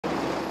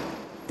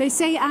They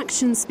say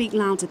actions speak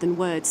louder than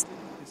words,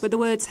 but the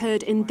words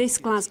heard in this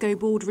Glasgow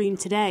boardroom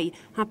today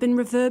have been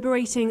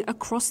reverberating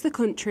across the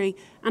country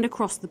and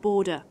across the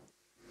border.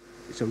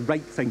 It's a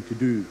right thing to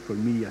do for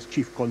me as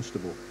Chief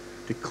Constable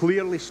to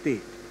clearly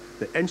state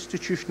that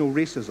institutional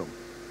racism,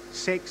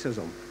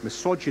 sexism,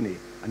 misogyny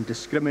and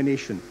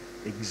discrimination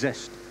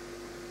exist.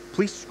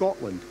 Police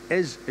Scotland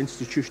is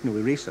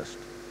institutionally racist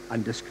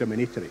and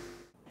discriminatory.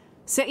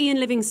 Sir Iain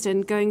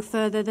Livingstone going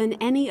further than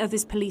any of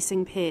his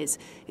policing peers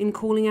in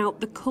calling out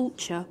the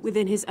culture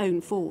within his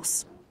own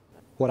force.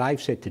 What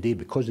I've said today,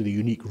 because of the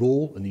unique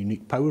role and the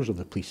unique powers of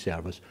the police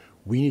service,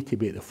 we need to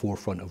be at the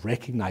forefront of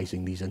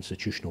recognising these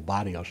institutional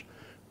barriers,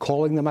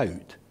 calling them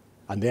out,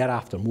 and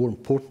thereafter, more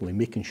importantly,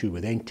 making sure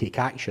we then take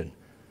action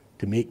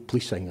to make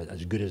policing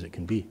as good as it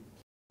can be.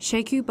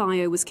 Sheku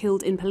Bayo was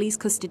killed in police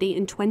custody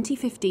in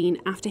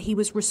 2015 after he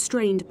was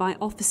restrained by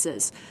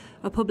officers.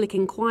 A public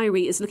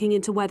inquiry is looking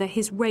into whether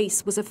his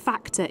race was a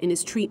factor in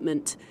his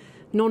treatment.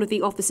 None of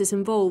the officers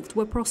involved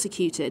were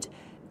prosecuted.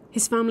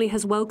 His family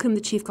has welcomed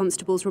the Chief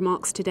Constable's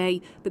remarks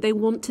today, but they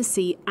want to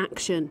see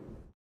action.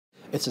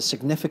 It's a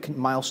significant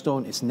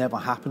milestone. It's never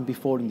happened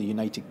before in the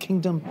United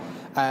Kingdom.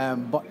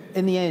 But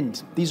in the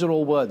end, these are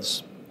all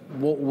words.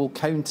 What will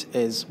count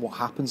is what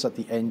happens at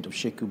the end of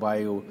Sheku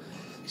Bayo's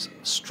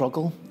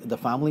struggle, the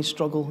family's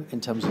struggle,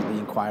 in terms of the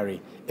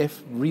inquiry.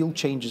 If real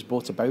change is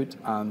brought about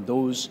and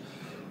those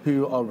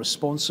who are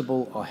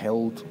responsible are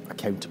held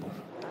accountable.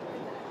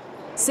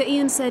 Sir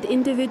Iain said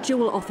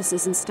individual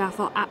officers and staff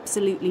are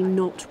absolutely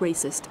not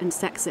racist and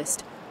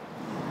sexist.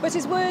 But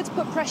his words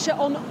put pressure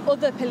on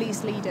other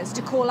police leaders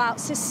to call out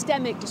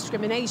systemic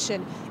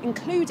discrimination,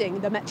 including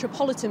the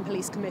Metropolitan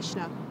Police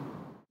Commissioner.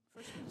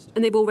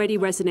 And they've already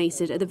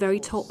resonated at the very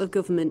top of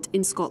government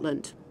in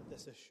Scotland.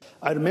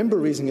 I remember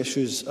raising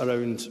issues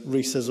around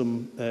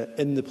racism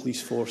in the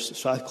police force,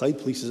 Strathclyde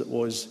Police as it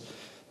was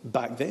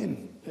back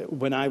then,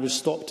 when I was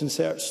stopped and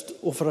searched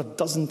over a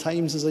dozen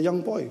times as a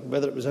young boy,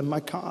 whether it was in my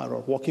car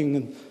or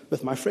walking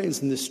with my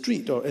friends in the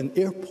street or in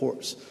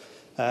airports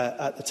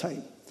at the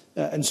time.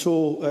 And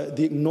so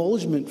the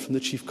acknowledgement from the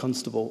Chief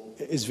Constable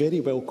is very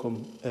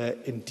welcome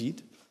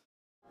indeed.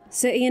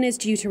 Sir Iain is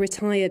due to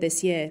retire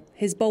this year.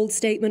 His bold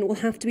statement will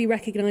have to be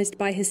recognised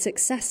by his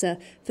successor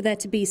for there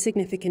to be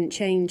significant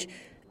change.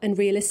 And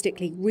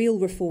realistically, real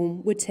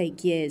reform would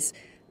take years.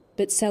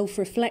 But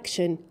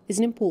self-reflection is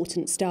an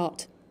important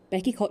start.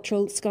 Becky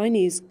Cottrell, Sky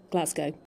News, Glasgow.